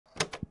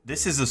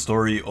This is a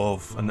story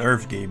of an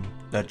URF game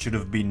that should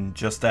have been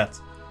just that,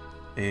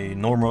 a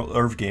normal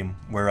URF game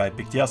where I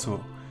picked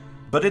Yasuo.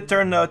 But it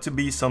turned out to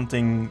be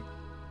something,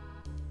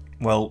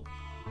 well,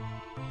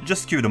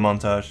 just cue the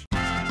montage.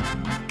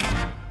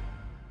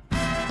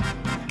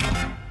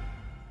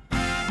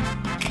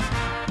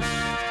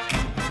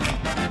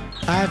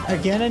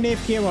 Again an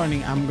AFK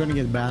warning, I'm gonna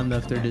get banned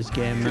after this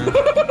game, man.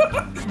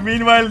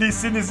 Meanwhile, Lee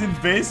Sin is in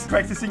base,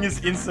 practicing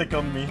his insect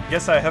on me.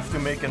 Guess I have to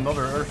make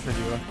another URF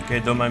video. Okay,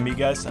 don't mind me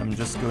guys, I'm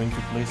just going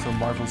to play some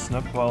Marvel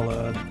Snap while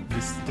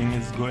this thing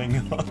is going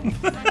on.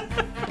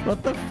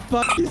 What the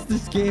fuck is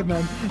this game,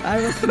 man?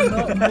 I was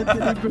not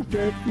mentally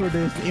prepared for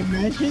this.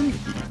 Imagine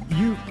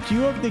you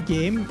queue up the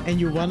game and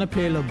you wanna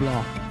play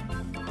LeBlanc.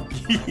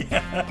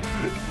 Yeah,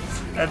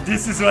 and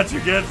this is what you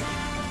get.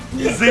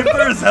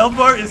 Zipper's health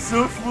bar is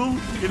so full,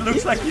 it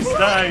looks like he's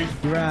dying.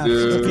 Grasp.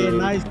 Okay,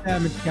 nice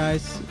damage,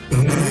 guys.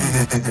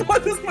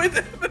 What is my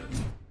damage?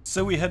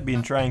 So we had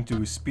been trying to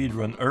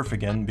speedrun URF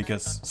again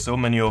because so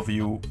many of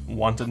you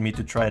wanted me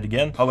to try it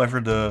again. However,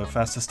 the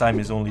fastest time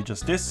is only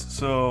just this,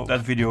 so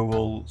that video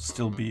will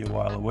still be a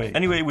while away.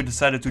 Anyway, we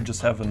decided to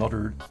just have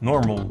another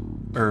normal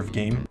URF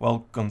game,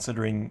 well,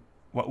 considering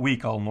what we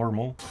call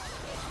normal.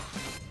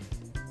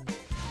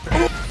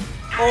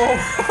 Oh!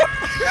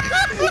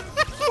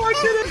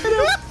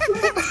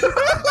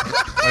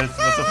 What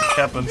the fuck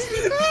happens?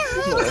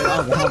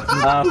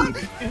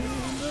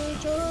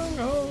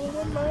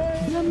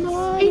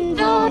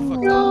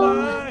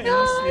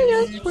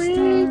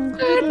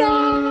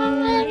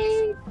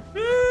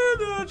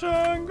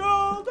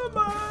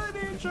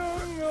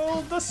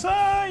 The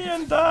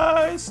cyan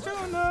dies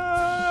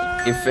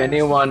tonight. If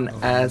anyone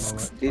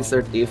asks, these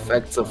are the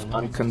effects of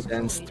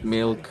uncondensed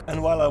milk.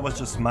 And while I was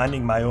just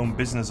minding my own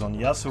business on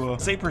Yasuo,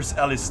 Simpsons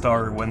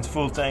Alistar went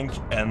full tank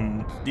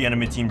and the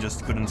enemy team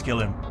just couldn't kill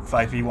him.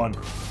 5v1.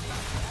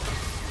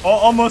 Oh,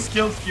 almost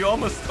killed you,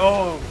 almost.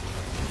 Oh.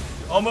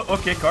 Almost.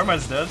 Okay,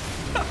 Karma's dead.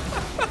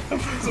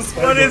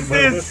 What is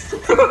this?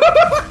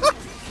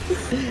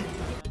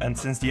 And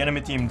since the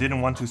enemy team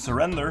didn't want to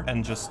surrender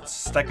and just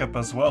stack up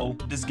as well,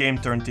 this game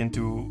turned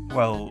into,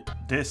 well,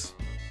 this.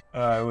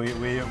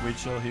 We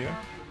chill here.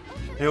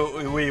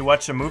 We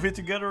watch a movie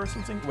together or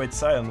something? Wait,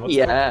 Sion, what's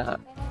that?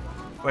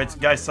 Wait,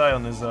 guys,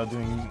 Sion is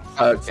doing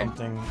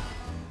something.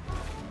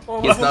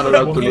 He's not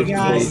allowed to Hey live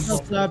guys, place.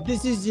 what's up?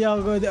 This is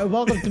Yogo.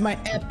 Welcome to my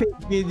epic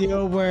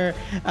video where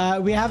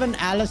we have an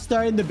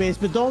Alistar in the base,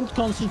 but don't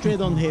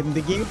concentrate on him.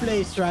 The gameplay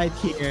is right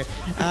here.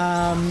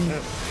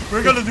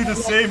 We're gonna do the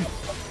same.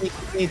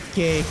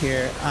 8k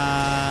here.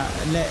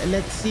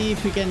 Let's see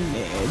if we can.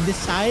 The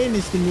Sion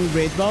is the new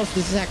raid boss.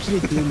 This is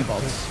actually Doom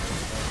boss.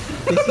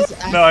 This is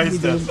actually No, he's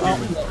dead.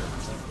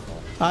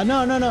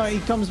 No, he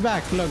comes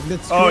back. Look,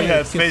 that's Oh great, yeah,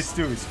 it's phase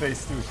 2, it's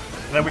phase 2.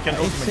 And then we can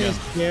open again.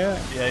 Yeah.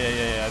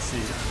 Yeah, I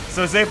see.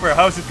 So Zaper,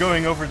 how's it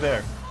going over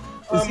there?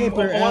 I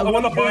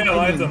want to buy an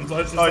item.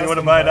 So Oh, you want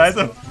to buy an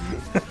item?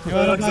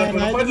 Yeah, exactly.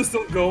 The fight is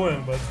still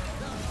going, but...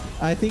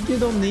 I think you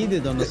don't need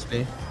it,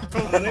 honestly.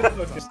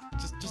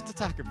 Just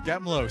attack him. Get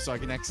him low so I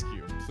can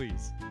execute him,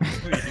 please.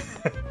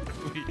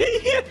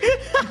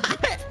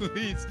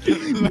 Please.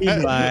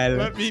 Meanwhile.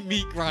 Let me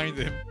meat grind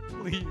him,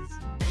 please.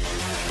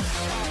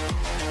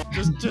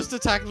 Just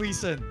attack Lee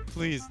Sin,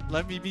 please.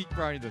 Let me meat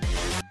grind him.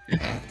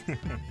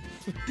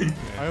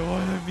 I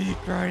want to meat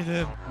grind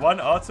him.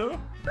 One auto?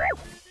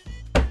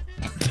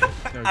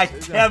 No, I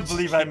can't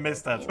believe I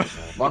missed that.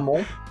 One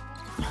more.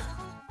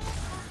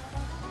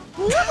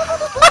 He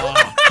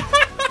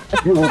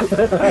knew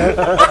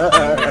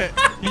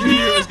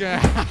it was gonna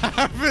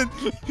happen.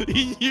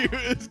 He knew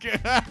it was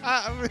gonna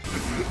happen.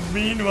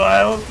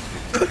 Meanwhile,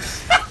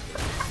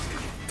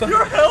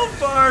 your health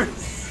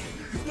bars.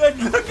 Like,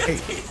 look at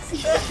these.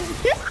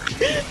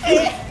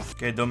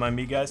 Okay, don't mind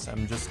me, guys.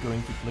 I'm just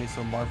going to play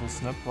some Marvel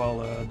Snap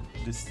while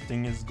this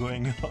thing is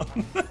going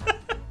on.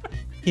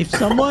 If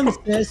someone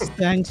says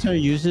tanks are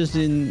useless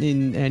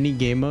in any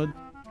game mode,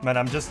 Man,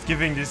 I'm just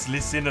giving this Lee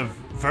Sin a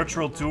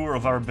virtual tour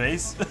of our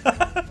base.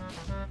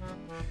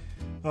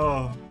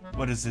 Oh,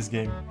 what is this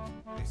game?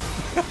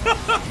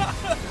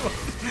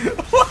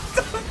 What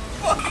the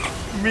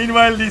fuck?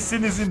 Meanwhile, Lee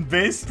Sin is in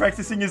base,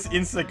 practicing his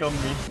insect on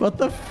me. what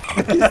the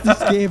fuck is this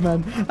game,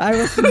 man? I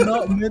was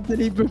not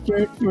mentally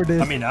prepared for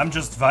this. I mean, I'm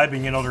just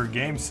vibing in other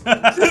games.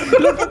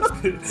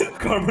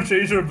 Karma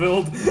changer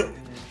build.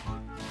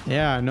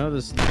 Yeah, I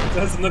noticed.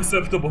 That's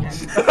unacceptable.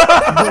 She's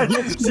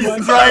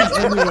trying.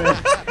 Anyway.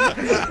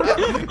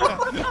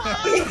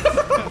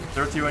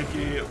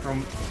 31k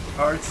from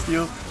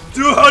Heartsteel,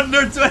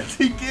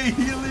 220k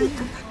healing,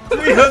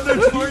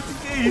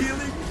 340k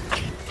healing,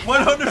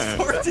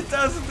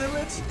 140,000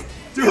 damage,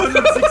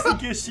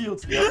 260k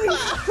shield.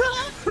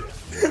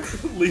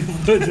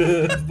 Leave the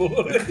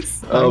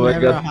boys. Oh my I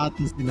never god. had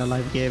this in a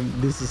live game.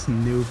 This is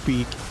new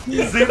peak.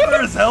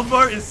 Zipper's health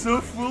bar is so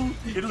full,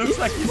 it looks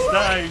like he's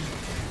dying.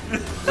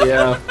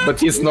 Yeah, but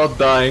he's not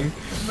dying.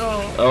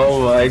 No.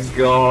 Oh my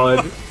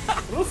god.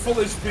 Well, full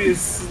HP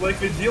is like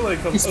we deal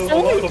like a It's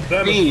lot of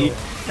damage. full Though.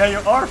 Yeah,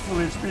 you are full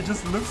HP, it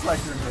just looks like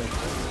you're dead.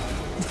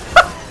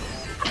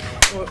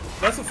 Well,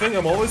 that's the thing,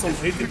 I'm always on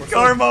 80%.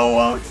 Karma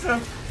walks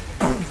him.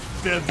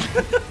 Dead.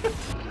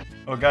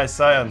 Oh, guys,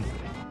 Cyan.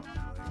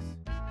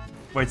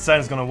 Wait,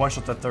 Cyan's gonna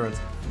one-shot that turret.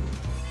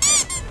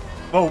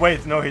 Oh,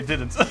 wait, no, he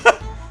didn't.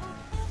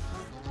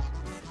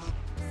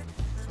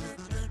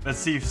 Let's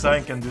see if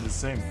Cyan can do the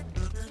same.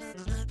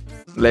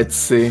 Let's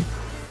see.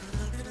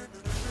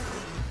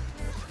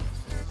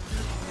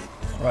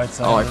 Right,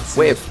 Cyan. Oh, I let's see.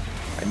 whiffed.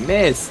 I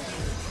missed.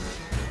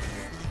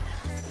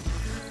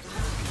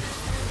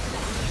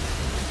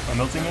 I'm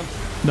melting him.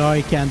 No,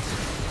 he can't.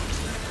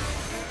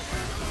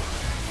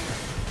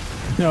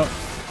 No.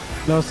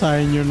 No,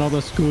 Siren, you're not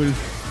a school.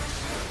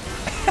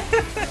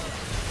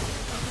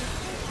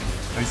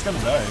 Oh, he's gonna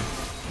die.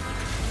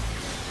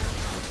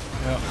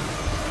 Yeah.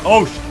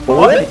 Oh,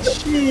 What?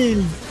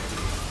 Shield!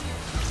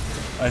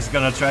 He's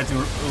gonna try to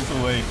ult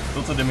away.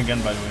 Ulted him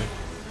again, by the way.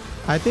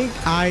 I think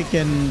I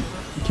can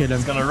kill him.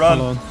 He's gonna run.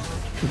 Hold on.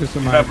 Because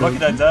of If my I block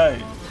it, I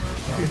die.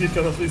 You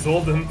can at least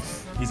hold him.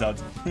 He's out.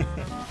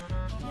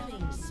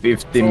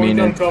 50 So we can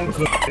minutes. come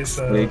to this,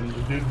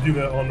 do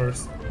the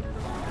honors.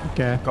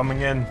 Okay.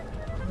 Coming in.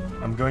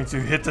 I'm going to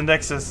hit the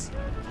Nexus.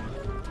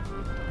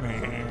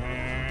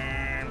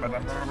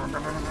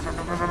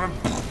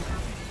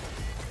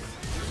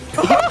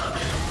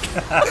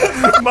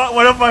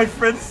 One of my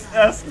friends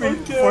asked me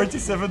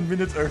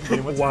 47-minute Earth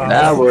game. What's Wow.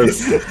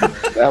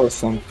 That was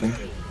something.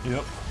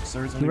 Yep,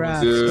 certainly.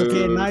 Congrats. Was.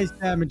 Okay, nice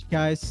damage,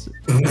 guys.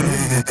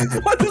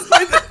 What is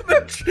my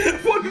damage?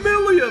 1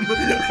 million!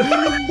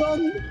 Healing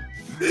done.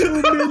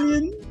 2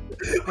 million.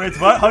 Wait,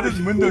 what? How did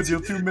Mundo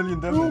deal 2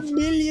 million 2 damage?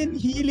 million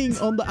healing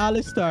on the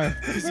Alistar.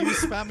 Because he was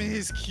spamming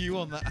his Q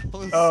on that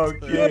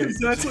Alistar. Okay.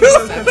 Exactly.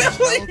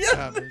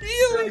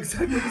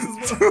 Exactly. This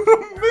is 2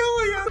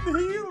 million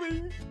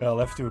healing! I'll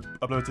have to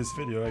upload this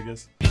video, I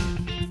guess.